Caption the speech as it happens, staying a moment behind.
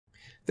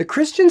The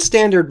Christian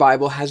Standard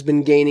Bible has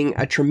been gaining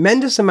a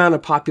tremendous amount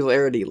of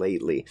popularity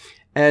lately.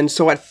 And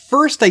so at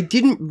first I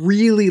didn't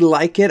really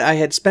like it. I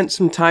had spent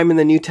some time in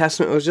the New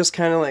Testament. It was just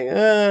kind of like,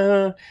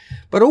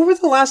 But over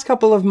the last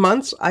couple of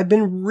months, I've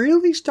been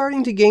really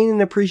starting to gain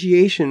an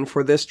appreciation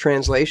for this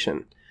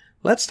translation.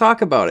 Let's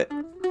talk about it.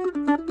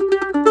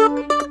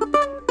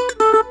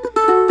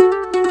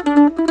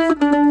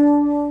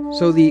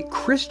 So the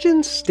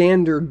Christian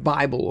Standard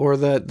Bible, or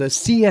the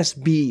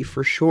CSB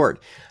for short,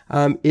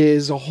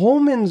 is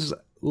Holman's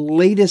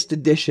latest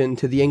addition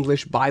to the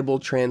English Bible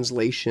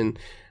translation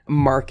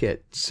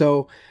market.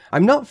 So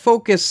I'm not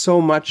focused so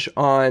much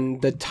on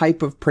the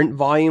type of print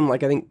volume.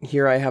 Like I think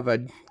here I have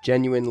a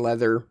genuine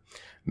leather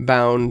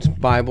bound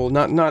Bible,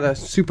 not a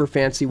super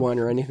fancy one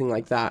or anything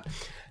like that.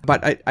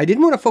 But I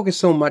didn't want to focus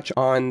so much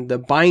on the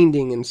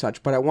binding and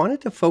such, but I wanted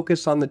to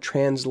focus on the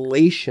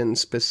translation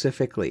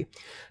specifically.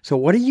 So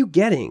what are you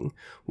getting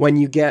when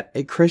you get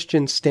a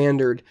Christian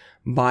Standard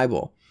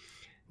Bible?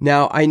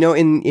 Now, I know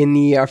in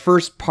the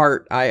first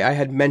part, I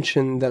had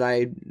mentioned that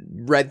I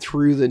read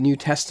through the New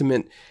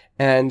Testament,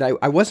 and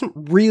I wasn't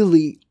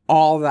really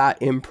all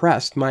that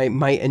impressed.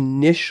 My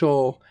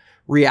initial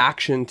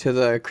reaction to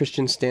the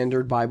Christian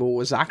Standard Bible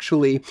was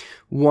actually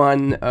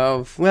one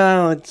of,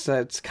 well,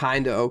 it's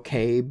kind of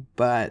okay,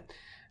 but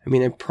I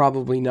mean, I'm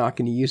probably not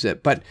going to use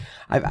it. But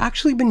I've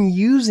actually been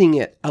using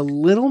it a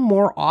little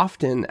more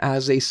often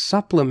as a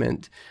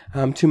supplement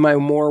to my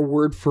more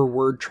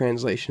word-for-word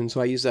translation. So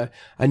I use a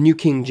New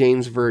King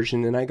James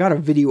Version, and I got a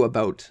video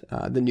about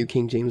the New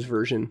King James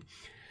Version.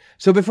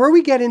 So before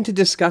we get into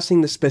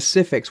discussing the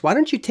specifics, why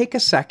don't you take a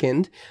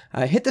second,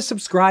 hit the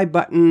subscribe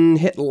button,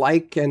 hit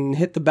like, and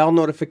hit the bell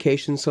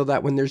notification so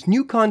that when there's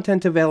new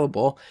content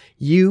available,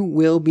 you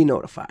will be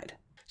notified.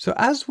 So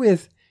as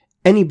with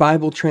any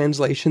Bible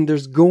translation,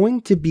 there's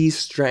going to be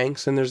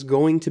strengths and there's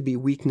going to be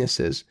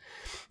weaknesses.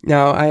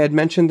 Now, I had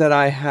mentioned that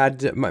I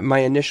had my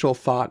initial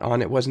thought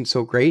on it wasn't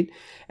so great.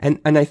 And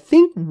I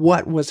think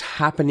what was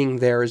happening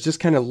there is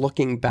just kind of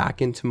looking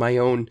back into my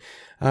own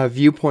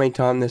viewpoint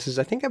on this is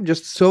I think I'm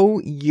just so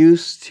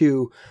used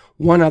to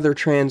one other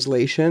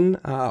translation,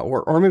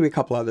 or maybe a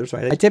couple others,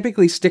 right? I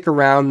typically stick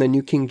around the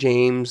New King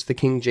James, the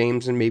King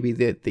James, and maybe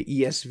the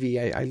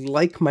ESV. I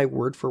like my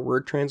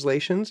word-for-word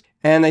translations.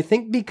 And I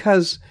think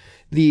because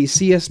the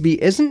CSB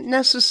isn't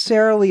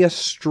necessarily a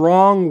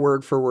strong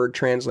word-for-word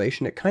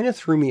translation, it kind of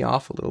threw me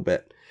off a little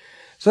bit.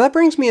 So that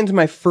brings me into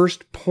my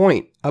first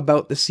point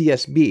about the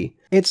CSB.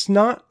 It's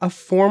not a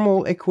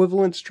formal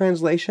equivalence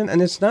translation,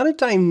 and it's not a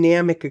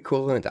dynamic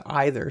equivalent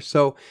either.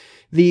 So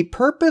the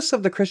purpose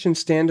of the Christian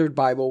Standard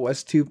Bible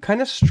was to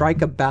kind of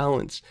strike a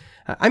balance.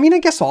 I mean, I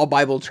guess all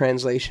Bible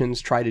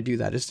translations try to do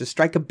that, is to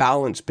strike a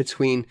balance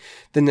between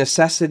the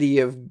necessity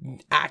of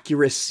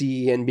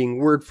accuracy and being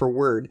word for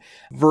word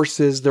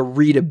versus the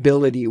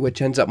readability,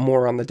 which ends up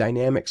more on the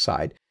dynamic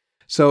side.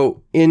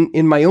 So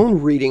in my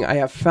own reading, I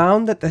have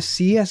found that the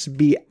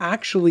CSB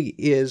actually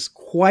is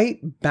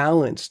quite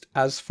balanced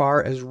as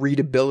far as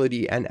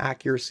readability and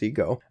accuracy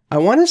go. I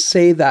want to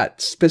say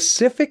that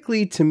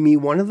specifically to me,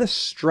 one of the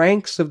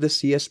strengths of the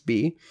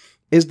CSB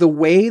is the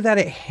way that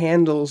it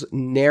handles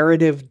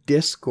narrative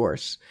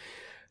discourse.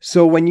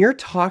 So when you're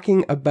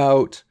talking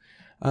about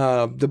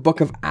the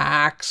book of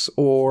Acts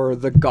or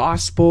the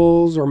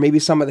Gospels or maybe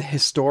some of the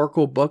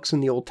historical books in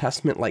the Old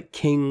Testament like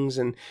Kings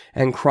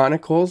and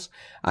Chronicles,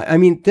 I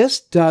mean, this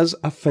does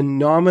a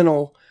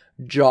phenomenal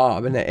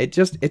job, and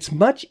it's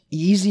much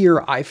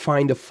easier, I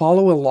find, to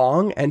follow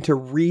along and to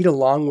read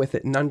along with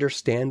it and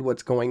understand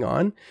what's going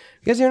on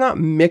because you're not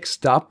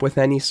mixed up with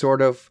any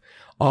sort of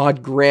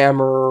odd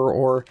grammar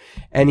or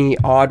any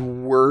odd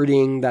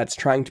wording that's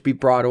trying to be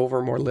brought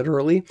over more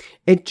literally.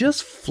 It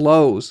just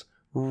flows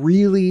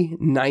really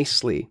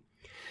nicely.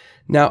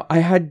 Now, I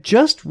had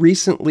just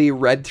recently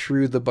read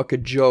through the book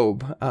of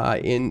Job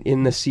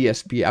in the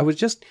CSB. I was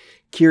just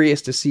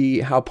curious to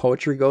see how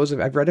poetry goes.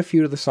 I've read a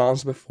few of the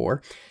Psalms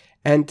before.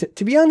 And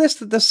to be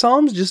honest, the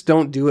Psalms just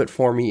don't do it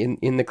for me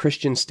in the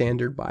Christian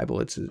Standard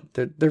Bible.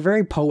 They're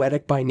very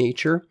poetic by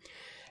nature.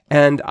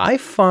 And I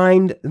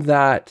find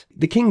that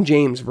the King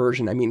James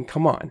Version, I mean,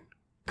 come on,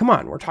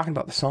 we're talking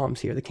about the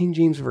Psalms here. The King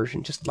James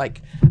Version, just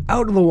like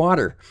out of the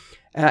water.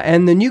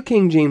 And the New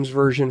King James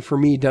Version, for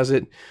me, does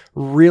it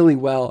really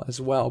well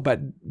as well.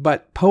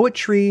 But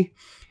poetry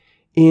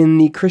in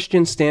the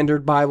Christian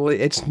Standard Bible,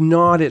 it's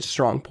not its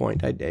strong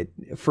point.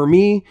 For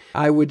me,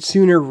 I would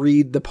sooner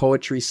read the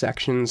poetry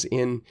sections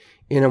in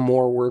a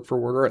more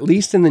word-for-word, or at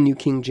least in the New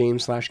King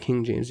James /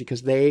 King James,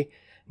 because they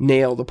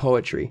nail the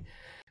poetry.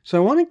 So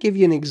I want to give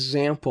you an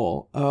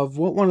example of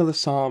what one of the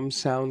Psalms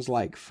sounds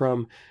like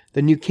from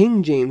the New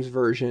King James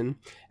Version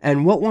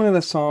and what one of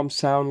the Psalms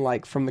sound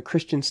like from the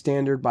Christian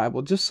Standard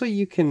Bible, just so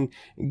you can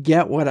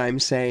get what I'm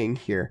saying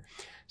here.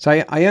 So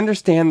I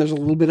understand there's a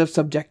little bit of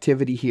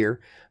subjectivity here,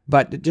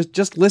 but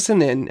just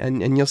listen in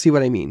and you'll see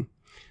what I mean.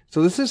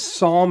 So this is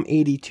Psalm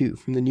 82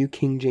 from the New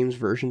King James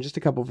Version, just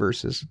a couple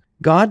verses.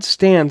 God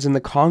stands in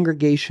the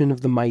congregation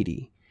of the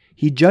mighty.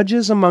 He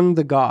judges among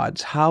the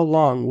gods. How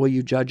long will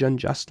you judge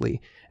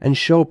unjustly and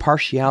show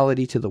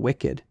partiality to the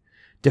wicked?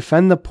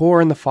 Defend the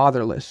poor and the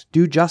fatherless.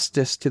 Do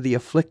justice to the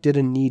afflicted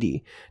and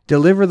needy.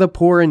 Deliver the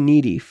poor and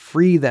needy.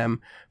 Free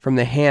them from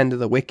the hand of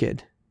the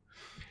wicked.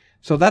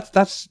 So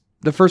that's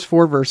the first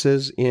 4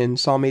 verses in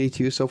Psalm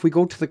 82. So if we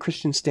go to the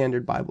Christian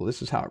Standard Bible,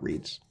 this is how it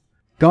reads.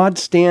 God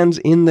stands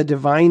in the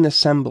divine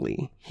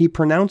assembly. He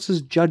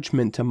pronounces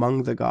judgment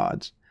among the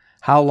gods.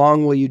 How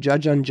long will you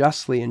judge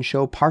unjustly and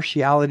show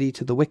partiality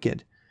to the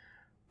wicked?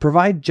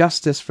 Provide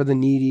justice for the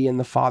needy and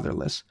the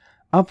fatherless.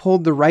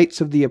 Uphold the rights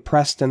of the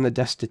oppressed and the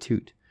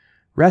destitute.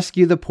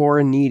 Rescue the poor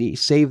and needy.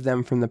 Save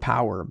them from the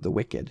power of the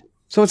wicked.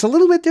 So it's a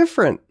little bit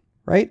different,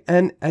 right?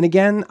 And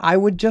again, I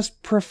would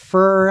just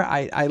prefer,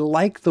 I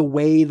like the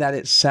way that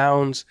it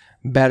sounds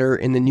better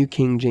in the New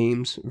King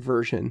James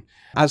Version.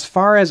 As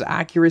far as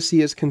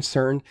accuracy is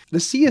concerned, the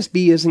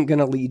CSB isn't going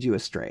to lead you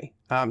astray.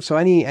 So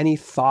any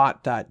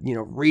thought that,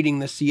 reading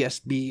the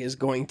CSB is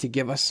going to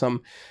give us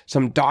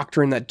some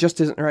doctrine that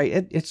just isn't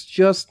right, it's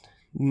just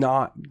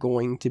not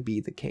going to be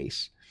the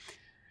case.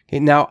 Okay,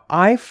 now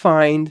I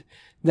find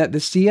that the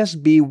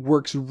CSB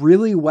works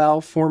really well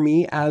for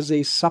me as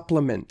a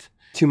supplement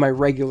to my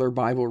regular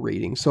Bible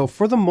reading. So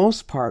for the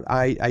most part,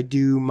 I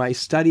do my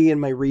study and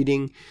my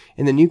reading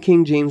in the New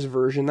King James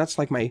Version. That's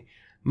like my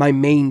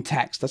main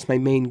text. That's my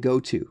main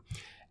go-to.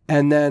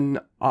 And then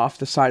off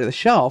the side of the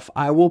shelf,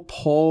 I will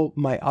pull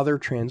my other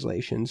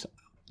translations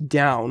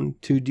down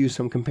to do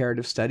some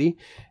comparative study.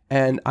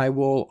 And I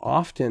will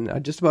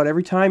often, just about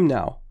every time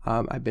now,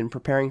 I've been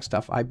preparing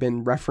stuff, I've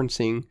been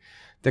referencing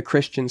the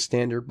Christian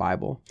Standard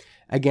Bible.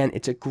 Again,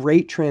 it's a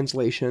great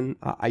translation.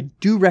 I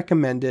do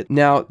recommend it.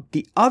 Now,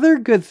 the other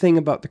good thing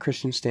about the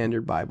Christian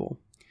Standard Bible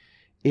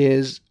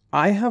is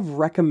I have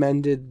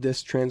recommended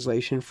this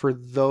translation for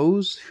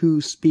those who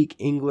speak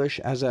English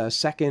as a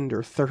second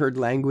or third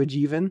language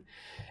even.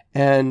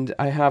 And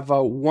I have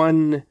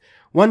one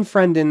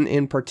friend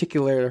in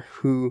particular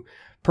who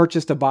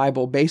purchased a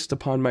Bible based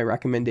upon my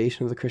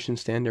recommendation of the Christian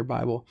Standard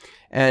Bible,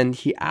 and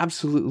he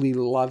absolutely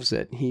loves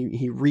it.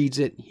 He reads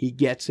it, he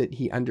gets it,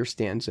 he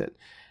understands it.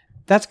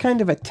 That's kind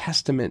of a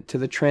testament to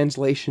the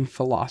translation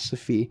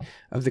philosophy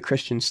of the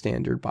Christian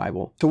Standard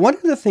Bible. So one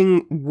of the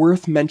things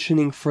worth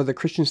mentioning for the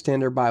Christian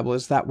Standard Bible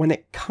is that when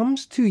it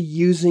comes to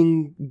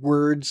using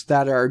words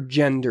that are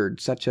gendered,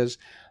 such as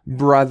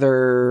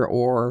brother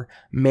or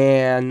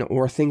man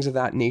or things of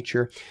that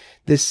nature,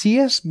 the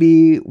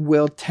CSB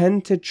will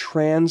tend to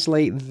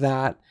translate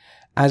that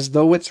as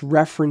though it's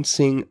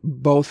referencing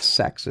both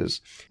sexes.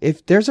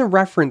 If there's a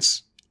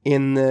reference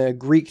in the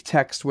Greek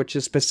text which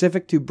is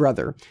specific to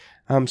brother,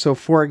 so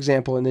for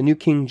example, in the New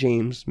King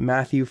James,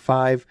 Matthew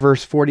 5,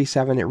 verse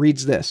 47, it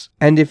reads this,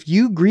 "And if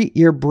you greet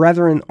your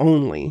brethren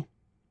only,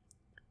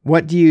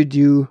 what do you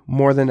do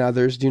more than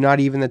others? Do not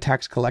even the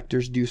tax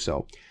collectors do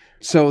so?"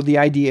 So the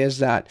idea is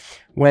that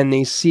when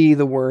they see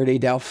the word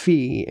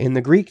adelphi in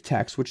the Greek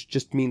text, which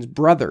just means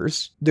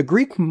brothers, the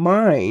Greek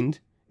mind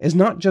is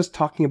not just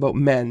talking about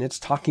men, it's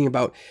talking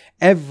about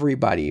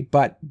everybody.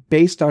 But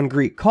based on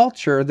Greek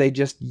culture, they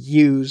just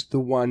use the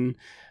one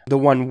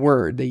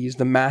word. They use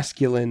the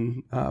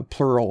masculine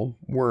plural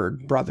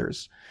word,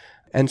 brothers.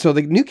 And so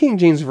the New King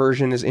James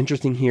Version is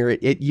interesting here.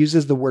 It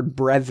uses the word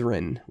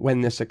brethren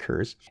when this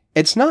occurs.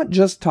 It's not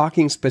just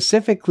talking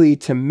specifically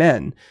to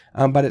men,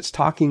 but it's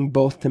talking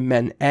both to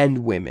men and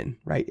women,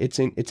 right? It's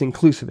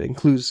inclusive. It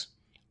includes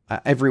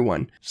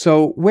everyone.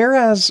 So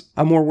whereas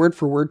a more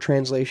word-for-word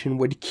translation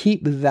would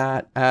keep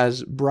that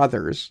as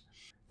brothers,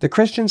 the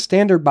Christian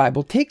Standard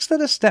Bible takes that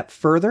a step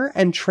further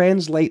and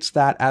translates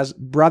that as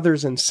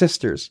brothers and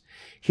sisters.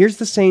 Here's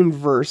the same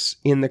verse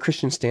in the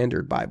Christian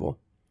Standard Bible.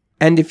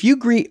 "And if you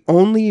greet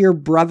only your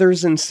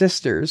brothers and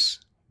sisters,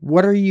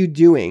 what are you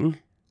doing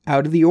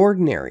out of the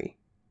ordinary?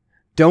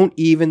 Don't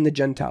even the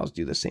Gentiles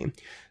do the same?"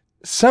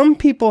 Some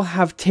people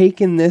have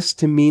taken this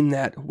to mean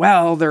that,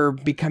 well, they're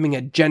becoming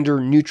a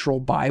gender-neutral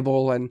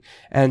Bible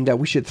and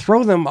we should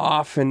throw them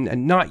off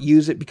and not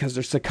use it because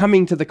they're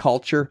succumbing to the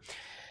culture.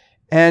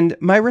 And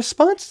my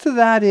response to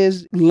that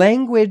is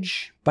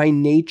language by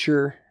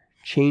nature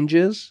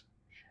changes.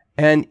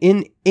 And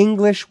in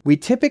English, we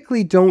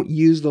typically don't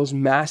use those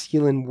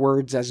masculine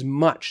words as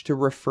much to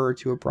refer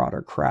to a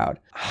broader crowd.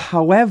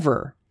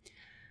 However,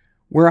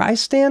 where I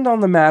stand on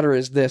the matter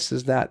is this,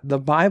 is that the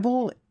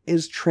Bible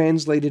is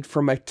translated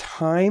from a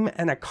time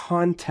and a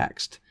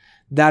context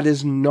that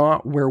is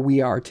not where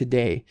we are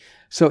today.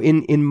 So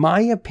in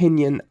my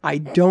opinion, I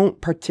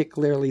don't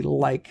particularly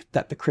like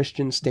that the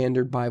Christian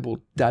Standard Bible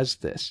does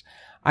this.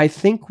 I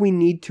think we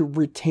need to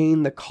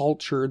retain the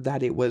culture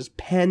that it was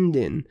penned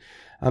in,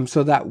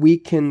 so that we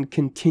can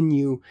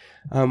continue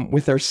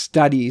with our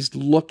studies,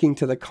 looking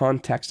to the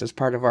context as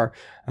part of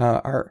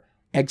our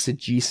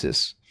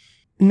exegesis.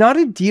 Not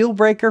a deal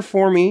breaker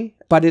for me,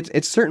 but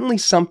it's certainly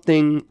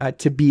something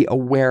to be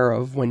aware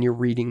of when you're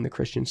reading the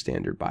Christian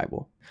Standard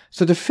Bible.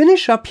 So to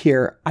finish up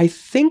here, I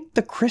think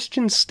the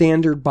Christian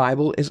Standard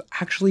Bible is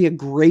actually a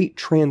great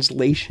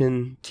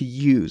translation to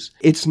use.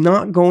 It's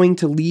not going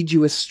to lead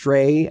you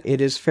astray.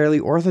 It is fairly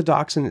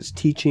orthodox in its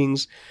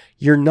teachings.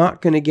 You're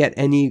not going to get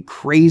any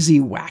crazy,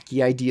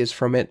 wacky ideas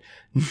from it.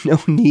 No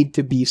need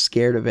to be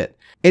scared of it.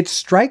 It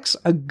strikes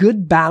a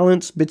good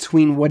balance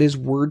between what is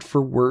word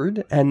for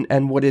word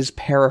and what is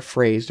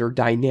paraphrased or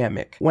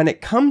dynamic. When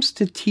it comes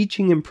to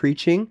teaching and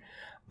preaching,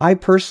 I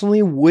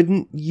personally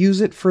wouldn't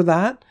use it for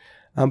that,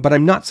 but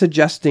I'm not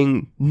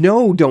suggesting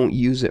don't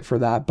use it for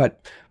that.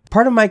 But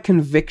part of my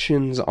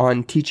convictions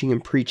on teaching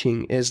and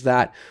preaching is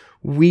that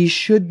we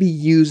should be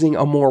using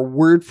a more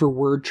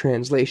word-for-word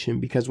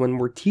translation, because when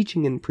we're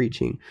teaching and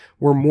preaching,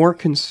 we're more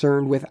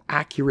concerned with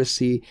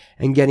accuracy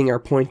and getting our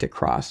point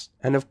across.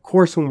 And of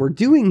course, when we're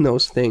doing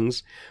those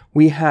things,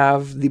 we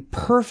have the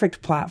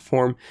perfect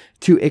platform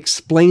to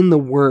explain the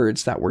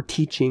words that we're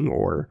teaching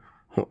or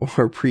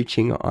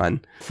preaching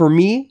on. For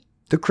me,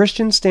 the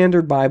Christian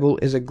Standard Bible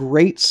is a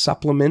great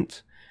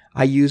supplement.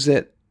 I use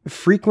it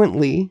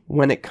frequently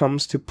when it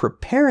comes to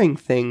preparing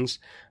things,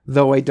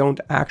 though I don't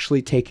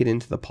actually take it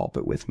into the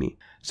pulpit with me.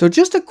 So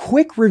just a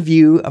quick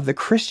review of the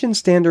Christian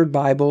Standard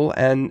Bible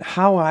and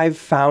how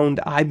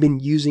I've been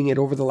using it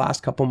over the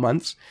last couple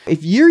months.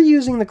 If you're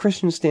using the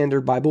Christian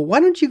Standard Bible, why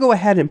don't you go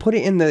ahead and put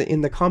it in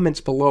the comments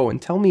below and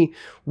tell me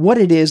what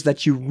it is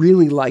that you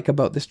really like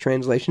about this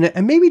translation,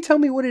 and maybe tell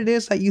me what it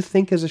is that you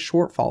think is a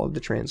shortfall of the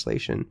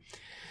translation.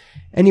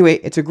 Anyway,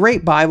 it's a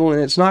great Bible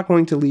and it's not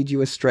going to lead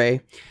you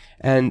astray,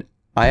 and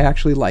I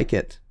actually like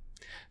it.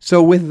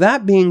 So with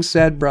that being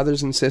said,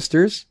 brothers and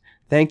sisters,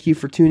 thank you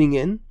for tuning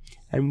in,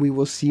 and we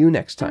will see you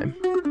next time.